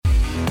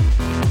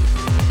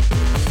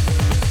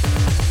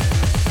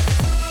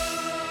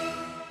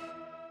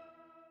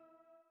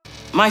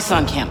My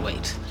son can't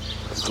wait.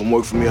 Come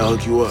work for me, I'll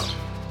hook you up.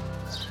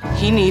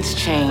 He needs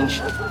change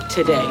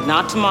today,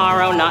 not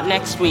tomorrow, not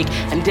next week,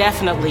 and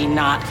definitely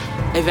not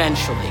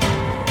eventually.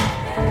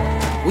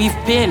 We've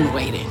been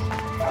waiting.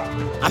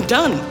 I'm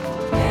done.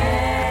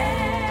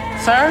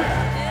 Sir,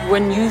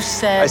 when you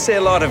said... I say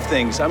a lot of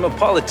things. I'm a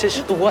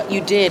politician. What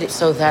you did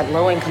so that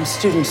low-income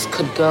students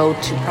could go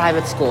to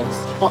private schools.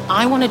 Well,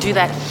 I want to do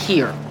that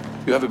here.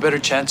 You have a better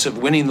chance of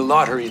winning the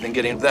lottery than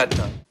getting that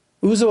done.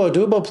 Uzo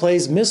Aduba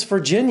plays Miss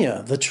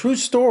Virginia, the true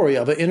story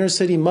of an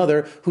inner-city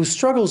mother who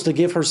struggles to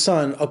give her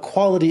son a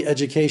quality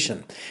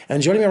education.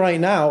 And joining me right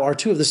now are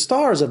two of the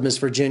stars of Miss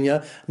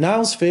Virginia,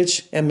 Niles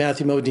Fitch and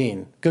Matthew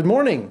Modine. Good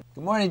morning.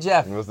 Good morning,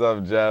 Jeff. What's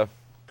up, Jeff?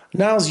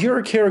 Niles,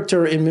 your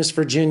character in Miss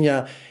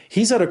Virginia,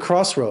 he's at a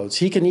crossroads.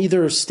 He can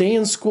either stay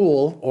in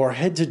school or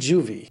head to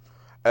juvie.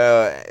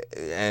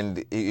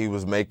 And he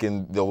was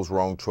making those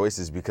wrong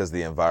choices because of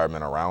the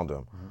environment around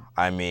him. Mm-hmm.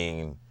 I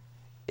mean,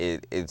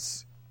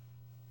 it's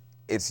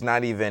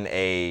not even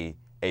a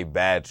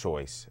bad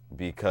choice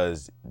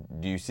because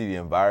you see the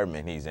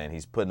environment he's in.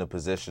 He's put in a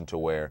position to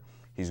where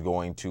he's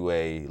going to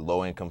a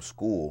low-income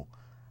school.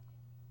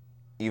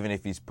 Even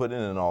if he's putting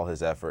in all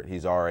his effort,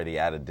 he's already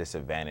at a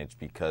disadvantage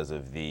because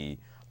of the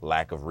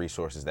lack of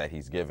resources that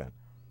he's given.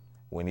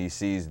 When he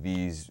sees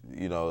these,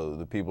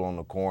 the people on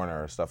the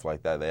corner or stuff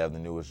like that, they have the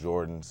newest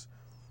Jordans.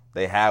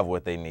 They have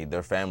what they need.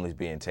 Their family's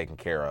being taken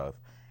care of.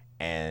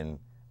 And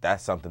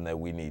that's something that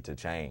we need to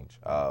change.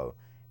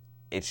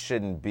 It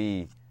shouldn't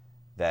be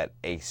that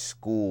a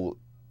school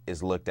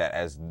is looked at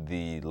as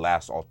the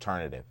last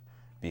alternative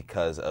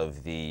because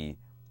of the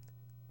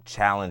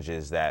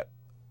challenges that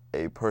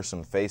a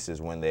person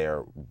faces when they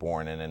are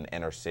born in an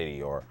inner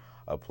city or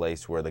a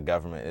place where the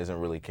government isn't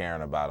really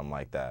caring about them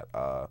like that.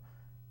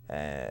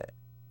 And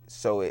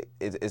so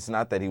it's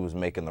not that he was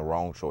making the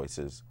wrong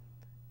choices.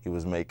 He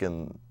was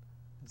making...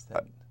 It's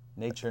that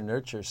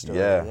nature-nurture story.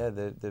 Yeah.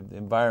 The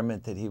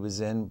environment that he was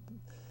in,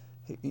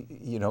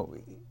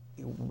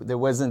 there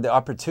wasn't the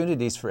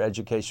opportunities for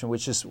education,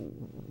 which is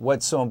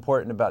what's so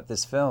important about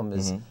this film,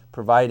 is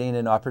providing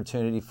an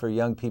opportunity for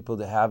young people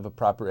to have a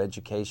proper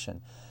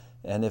education.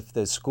 And if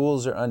the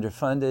schools are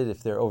underfunded,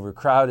 if they're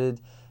overcrowded,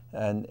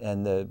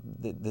 and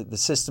the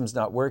system's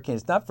not working,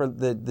 it's not for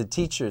the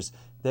teachers.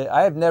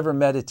 I have never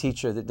met a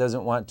teacher that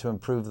doesn't want to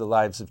improve the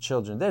lives of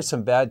children. There's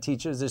some bad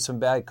teachers, there's some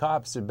bad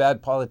cops, there's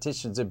bad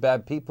politicians, there's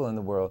bad people in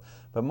the world.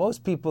 But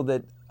most people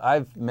that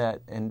I've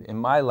met in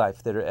my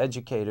life that are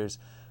educators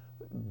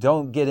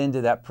don't get into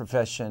that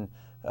profession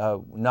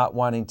not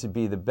wanting to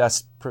be the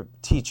best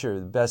teacher,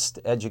 the best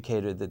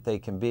educator that they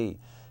can be.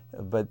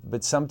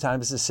 But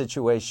sometimes the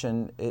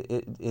situation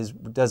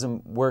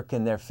doesn't work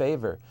in their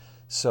favor.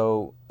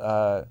 So,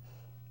 for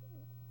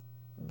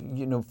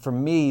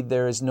me,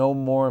 there is no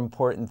more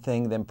important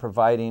thing than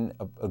providing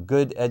a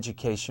good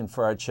education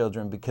for our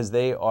children because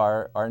they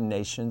are our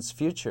nation's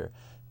future.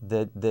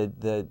 The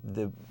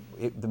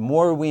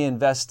more we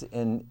invest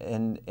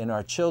in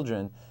our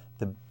children,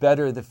 the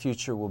better the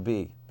future will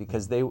be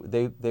because they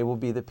will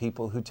be the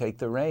people who take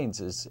the reins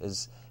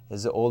as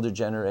the older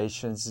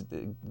generations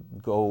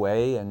go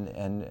away and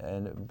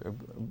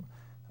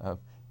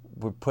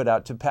we're put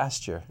out to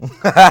pasture. Mom,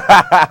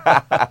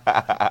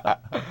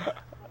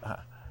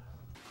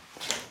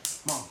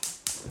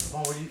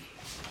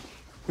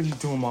 what are you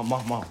doing, Mom?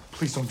 Mom,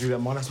 please don't do that,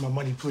 Mom. That's my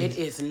money, please. It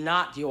is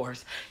not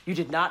yours. You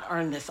did not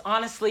earn this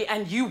honestly,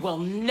 and you will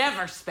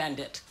never spend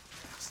it.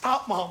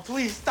 Stop, Mom,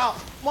 please, stop.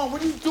 Mom,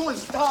 what are you doing?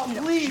 Stop,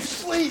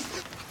 please, please.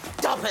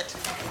 Stop it.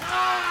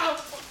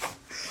 Ah!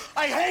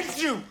 I hate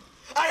you.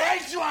 I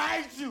hate you. I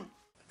hate you.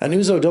 And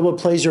Uzo Aduba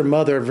plays your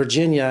mother,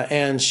 Virginia,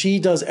 and she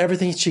does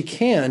everything she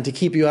can to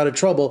keep you out of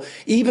trouble,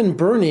 even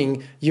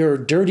burning your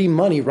dirty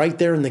money right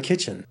there in the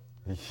kitchen.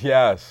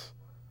 Yes.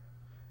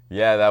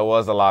 Yeah, that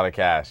was a lot of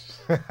cash.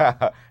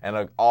 And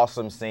an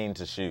awesome scene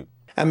to shoot.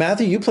 And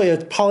Matthew, you play a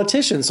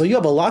politician, so you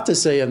have a lot to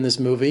say in this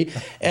movie.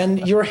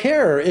 And your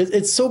hair,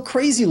 it's so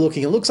crazy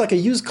looking. It looks like a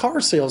used car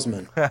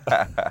salesman.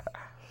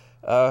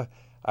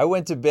 I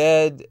went to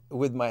bed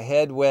with my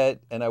head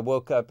wet, and I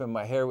woke up and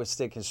my hair was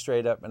sticking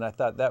straight up, and I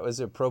thought that was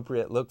the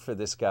appropriate look for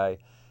this guy.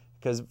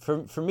 Because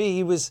for me,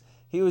 he was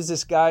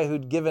this guy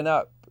who'd given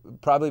up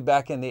probably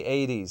back in the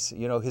 80s.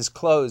 His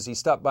clothes, he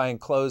stopped buying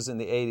clothes in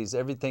the 80s.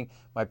 Everything,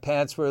 my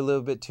pants were a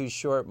little bit too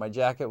short, my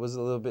jacket was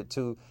a little bit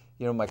too,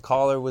 my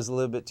collar was a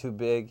little bit too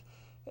big,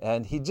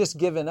 and he'd just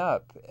given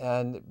up.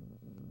 And,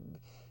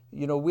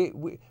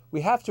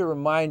 we have to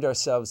remind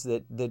ourselves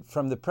that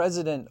from the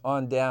president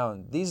on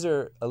down, these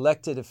are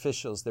elected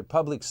officials, they're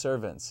public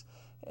servants.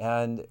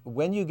 And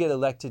when you get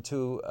elected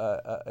to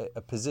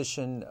a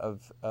position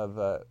of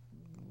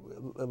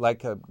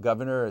like a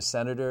governor, a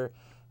senator,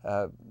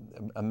 a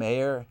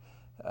mayor,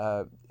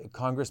 a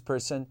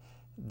congressperson,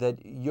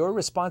 that your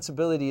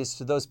responsibility is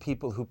to those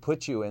people who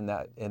put you in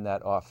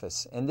that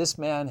office. And this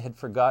man had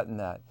forgotten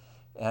that.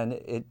 And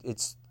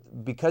it's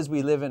because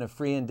we live in a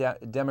free and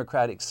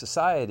democratic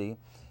society,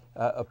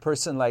 a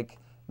person like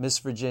Miss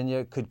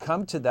Virginia could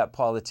come to that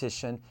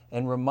politician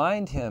and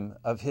remind him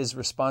of his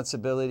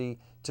responsibility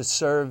to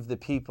serve the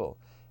people.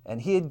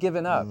 And he had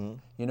given up.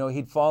 You know,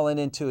 he'd fallen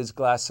into his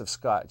glass of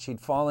scotch.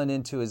 He'd fallen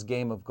into his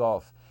game of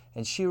golf.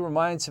 And she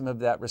reminds him of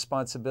that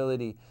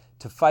responsibility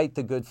to fight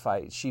the good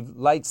fight. She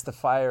lights the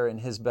fire in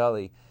his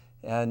belly.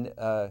 And,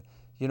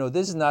 you know,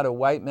 this is not a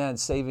white man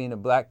saving a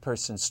black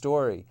person's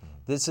story.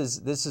 This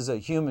is a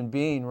human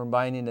being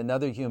reminding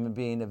another human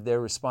being of their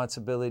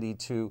responsibility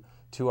to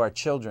our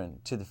children,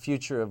 to the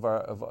future of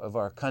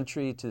our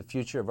country, to the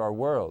future of our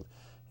world.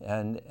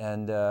 And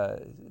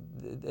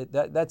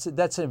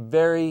that's a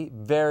very,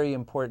 very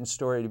important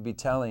story to be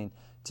telling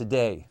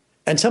today.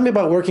 And tell me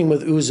about working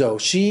with Uzo.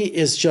 She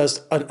is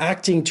just an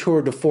acting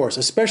tour de force,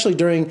 especially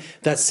during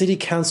that city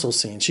council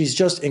scene. She's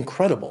just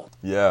incredible.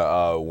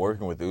 Yeah,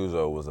 working with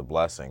Uzo was a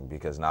blessing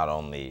because not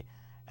only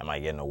am I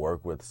getting to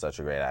work with such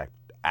a great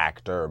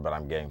actor, but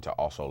I'm getting to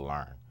also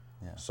learn.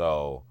 Yeah.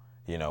 So,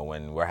 you know,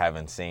 when we're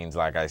having scenes,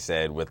 like I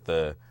said, with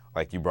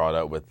like you brought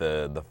up with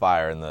the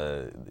fire and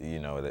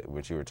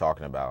which you were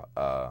talking about,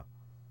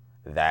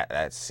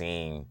 that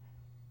scene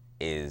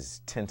is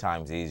 10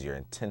 times easier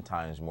and 10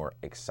 times more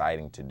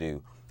exciting to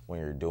do when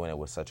you're doing it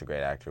with such a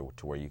great actor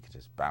to where you can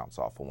just bounce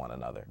off of one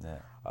another.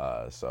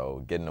 Yeah.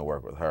 So getting to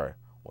work with her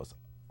was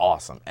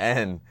awesome.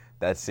 And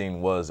that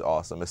scene was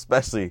awesome,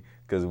 especially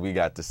because we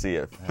got to see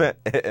it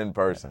in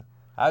person.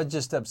 I was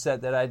just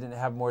upset that I didn't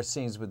have more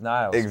scenes with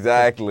Niles.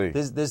 Exactly.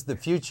 This is the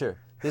future.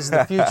 This is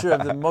the future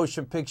of the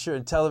motion picture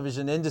and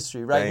television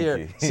industry right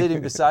here,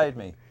 sitting beside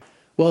me.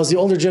 Well, as the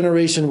older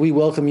generation, we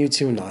welcome you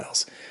too,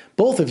 Niles.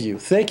 Both of you,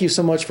 thank you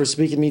so much for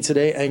speaking to me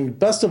today, and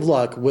best of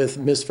luck with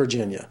Miss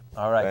Virginia.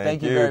 All right.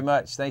 Thank you very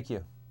much. Thank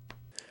you.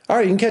 All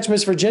right, you can catch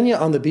Miss Virginia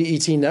on the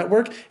BET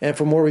Network, and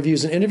for more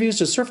reviews and interviews,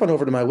 just surf on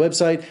over to my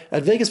website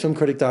at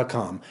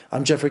vegasfilmcritic.com.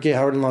 I'm Jeffrey K.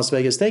 Howard in Las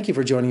Vegas. Thank you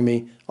for joining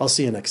me. I'll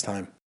see you next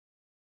time.